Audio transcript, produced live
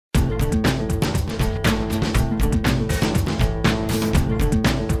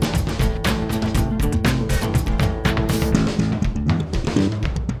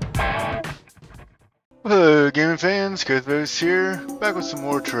friends, Boost here, back with some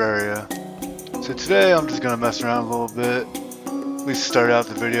more Terraria. So today I'm just going to mess around a little bit. At least start out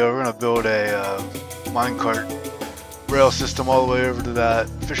the video. We're going to build a minecart rail system all the way over to that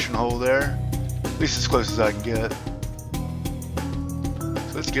fishing hole there. At least as close as I can get.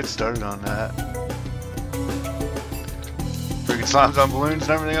 So let's get started on that. Freaking slimes on balloons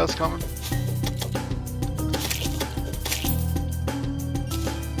and everything else coming.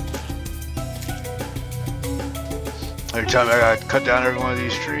 Every time I gotta cut down every one of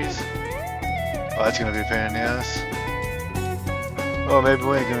these trees. Oh, that's gonna be a pain in the ass. Oh, maybe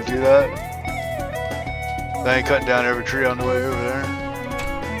we ain't gonna do that. I ain't cutting down every tree on the way over there.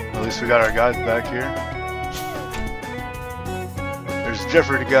 At least we got our guides back here. There's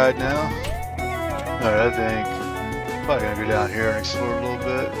Jeffrey the guide now. Alright, I think probably gonna go down here and explore a little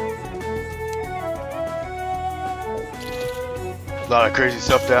bit. A lot of crazy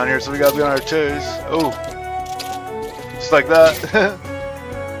stuff down here, so we gotta be on our toes. Oh! Just like that.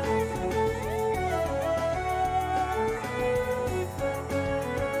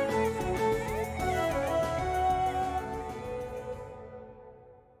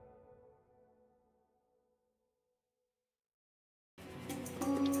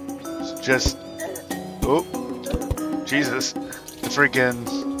 Just, oh, Jesus, the freaking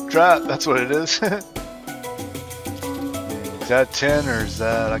trap, that's what it is. Is that 10 or is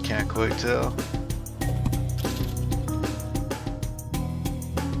that, I can't quite tell.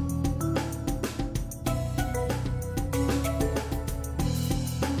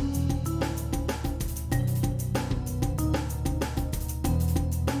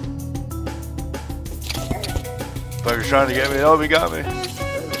 Fucker's trying to get me, oh, he got me.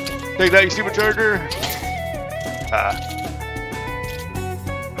 Take that, you stupid charger! Ah.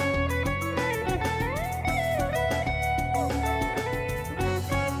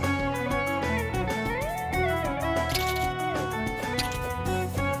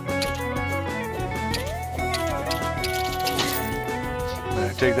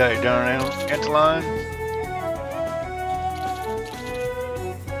 Take that, you darn antlion.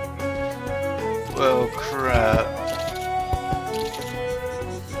 Well, crap.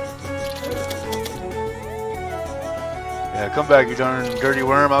 Yeah, come back, you darn dirty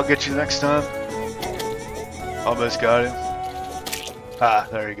worm. I'll get you next time. Almost got him. Ah,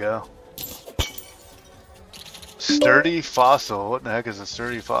 there you go. Sturdy fossil. What the heck is a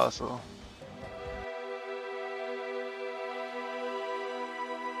sturdy fossil?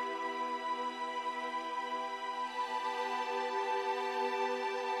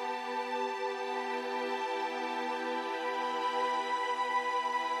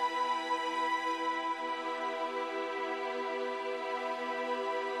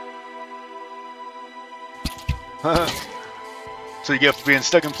 So you get for being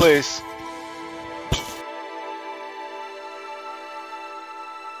stuck in place.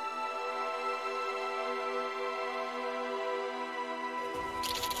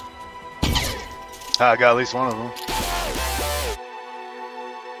 I got at least one of them.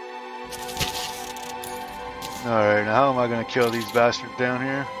 Alright, now how am I going to kill these bastards down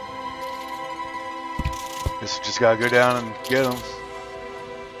here? Guess we just gotta go down and get them.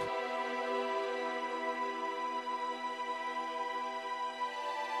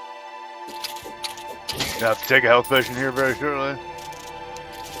 I have to take a health potion here very shortly.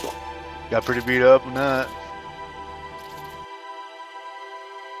 Got pretty beat up on that.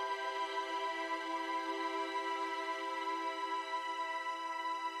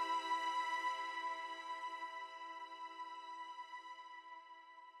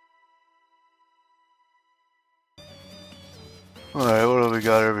 Alright, what do we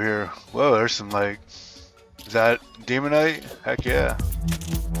got over here? Whoa, there's some like... Is that demonite? Heck yeah.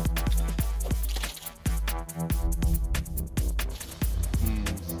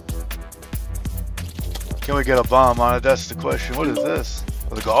 Can we get a bomb on it? That's the question. What is this?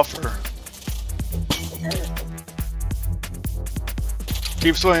 Oh, the golfer.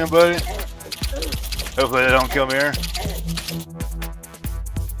 Keep swinging, buddy. Hopefully they don't kill me here.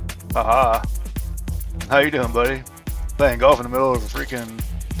 Haha. How you doing, buddy? Playing golf in the middle of a freaking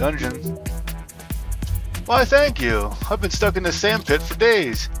dungeon. Why, thank you. I've been stuck in this sand pit for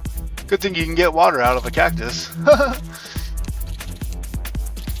days. Good thing you can get water out of a cactus.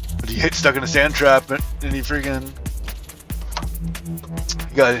 You get stuck in a sand trap and he freaking...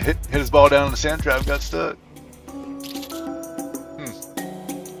 He got hit his ball down in the sand trap and got stuck.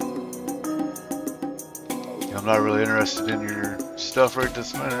 I'm not really interested in your stuff right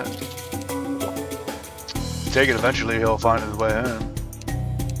this minute. Take it eventually, he'll find his way home.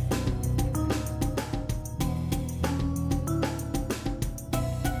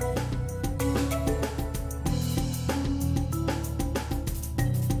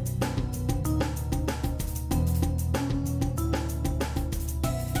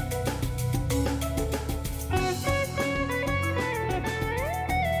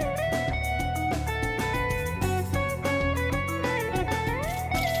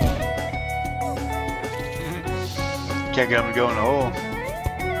 Can't get them to go in the hole.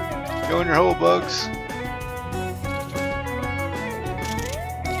 Go in your hole, bugs.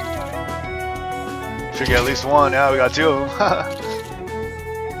 Should get at least one. Now we got two of them.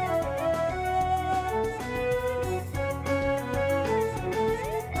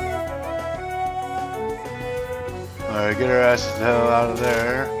 Alright, get our asses the hell out of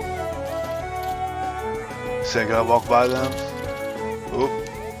there. So I gotta walk by them. Oop.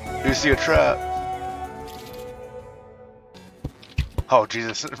 Do you see a trap? Oh,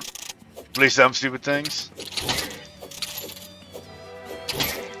 Jesus. Release them stupid things.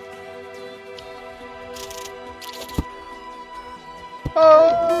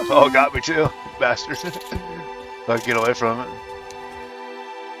 Oh, got me too. Bastard. I can get away from it.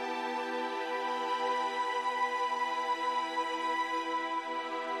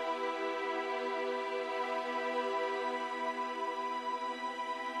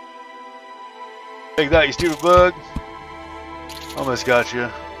 Take that, you stupid bug. Almost got you.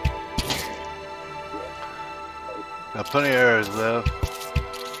 Got plenty of arrows though.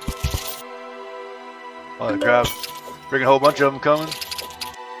 Holy crap. Freaking whole bunch of them coming.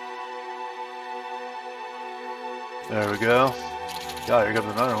 There we go. God, here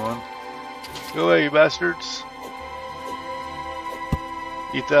comes another one. Go away, you bastards.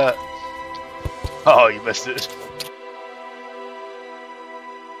 Eat that. Oh, you missed it.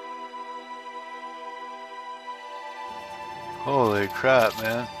 Holy crap,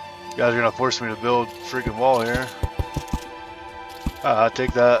 man. You guys are gonna force me to build a freaking wall here. Ah, I'll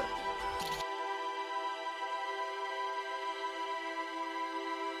take that.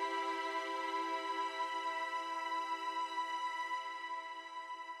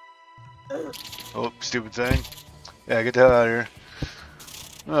 Oh, stupid thing. Yeah, get the hell out of here.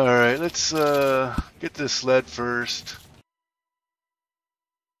 Alright, let's get this sled first.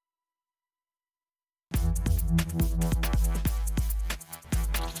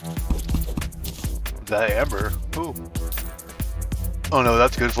 That amber. Ooh. Oh no,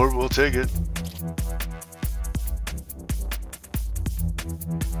 that's good for it. We'll take it.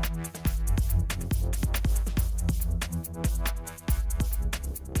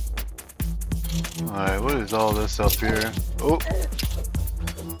 Alright, what is all this up here? Oh!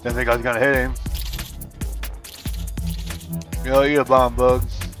 Didn't think I was gonna hit him. Yo, eat a bomb, bug.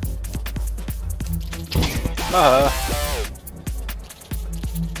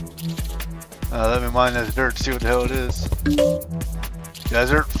 Let me mine this dirt, see what the hell it is.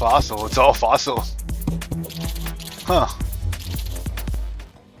 Desert fossil, it's all fossil. Huh.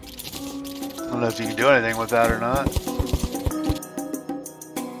 I don't know if you can do anything with that or not.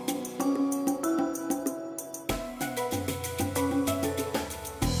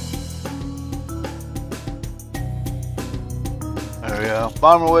 There we go.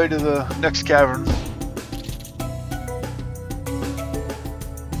 Bomb our way to the next cavern.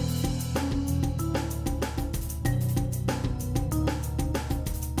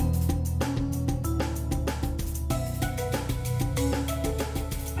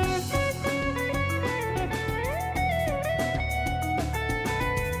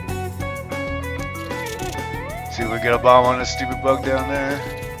 See if we get a bomb on this stupid bug down there.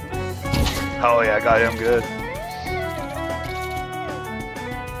 Oh yeah, I got him good.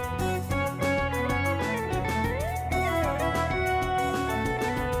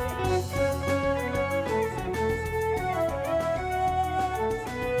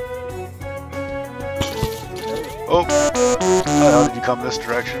 Oh, how the hell did you come this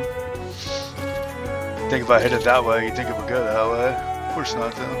direction? I think if I hit it that way, you'd think it would go that way. Of course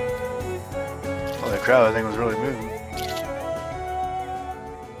not though. Holy crap, that thing was really moving.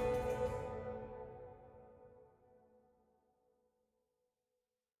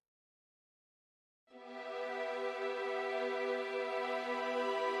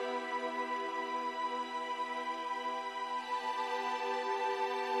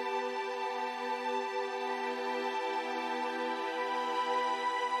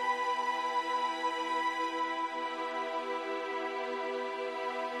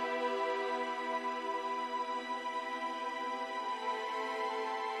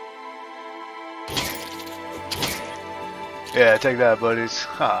 Yeah, take that, buddies.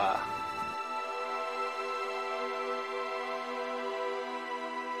 Ha.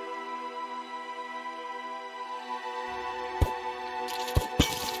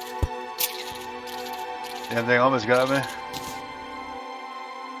 Damn thing almost got me.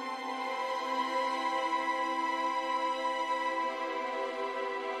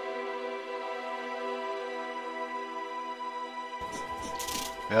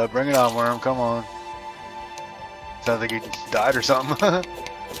 Yeah, bring it on, worm. Come on. Sounds like he died or something.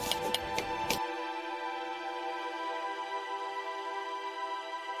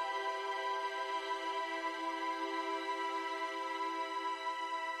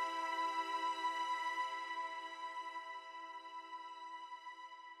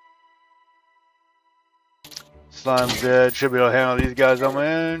 Slime's dead. Should be able to handle these guys on my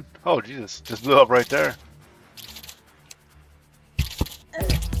own. Oh, Jesus. Just blew up right there.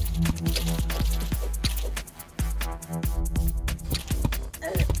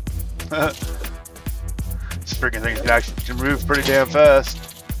 This freaking thing can move pretty damn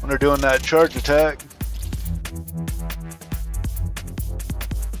fast when they're doing that charge attack.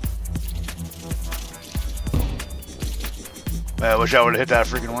 Man, I wish I would have hit that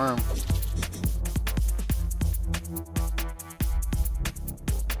freaking worm.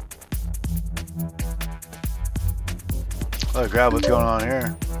 Oh, grab what's going on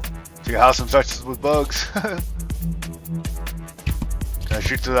here. See, house infected with bugs. Can I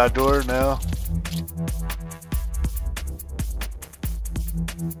shoot through that door? No.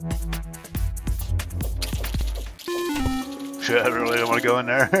 Shit, I really don't want to go in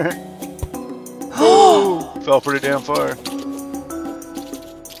there. Oh, fell pretty damn far.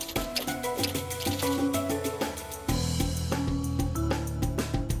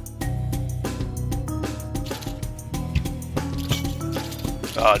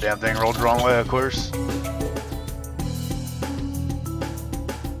 Oh, damn thing rolled the wrong way, of course.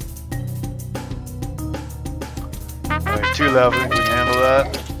 Alright, 2 left, I think we can handle that.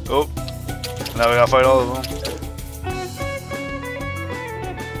 Oh, now we gotta fight all of them.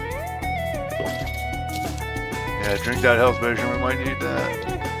 Yeah, drink that health potion, we might need that.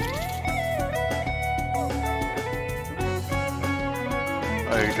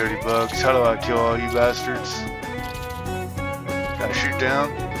 Alright, you dirty bugs, how do I kill all you bastards? Can I shoot down?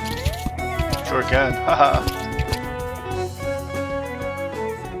 Sure can, haha.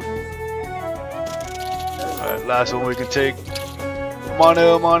 Alright, last one we can take.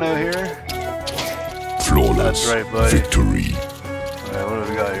 Mono here. Flawless. That's right, buddy. Victory. Alright, what do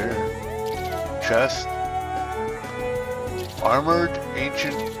we got here? Chest. Armored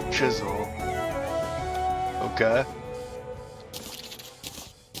ancient chisel. Okay.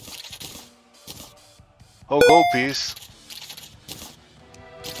 Oh, gold piece.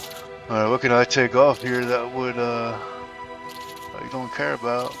 Alright, what can I take off here that would, that you don't care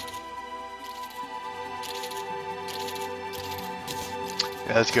about?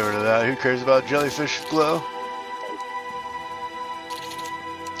 Yeah, let's get rid of that. Who cares about jellyfish glow?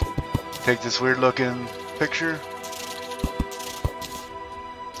 Take this weird looking picture.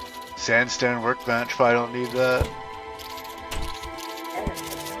 Sandstone workbench, probably don't need that.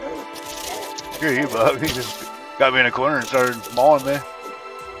 Screw you, Bob. You just got me in a corner and started mauling me.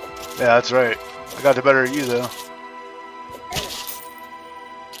 Yeah, that's right. I got the better of you, though.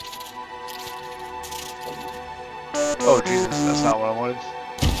 Oh, Jesus. That's not what I wanted.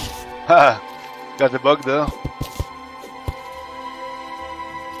 Ha! Got the bug, though.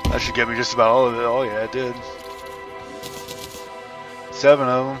 That should get me just about all of it. Oh, yeah, it did. 7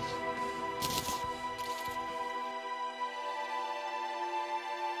 of them.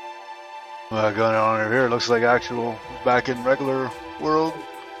 Well, going on over here, looks like actual back in regular world.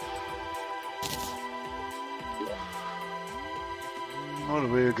 What do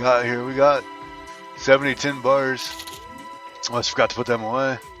we got here? We got 70 tin bars. Almost forgot to put them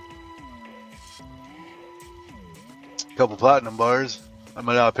away. A couple platinum bars. I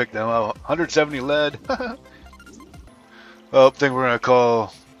might not pick them up. 170 lead. Well, I think we're gonna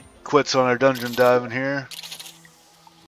call quits on our dungeon diving here.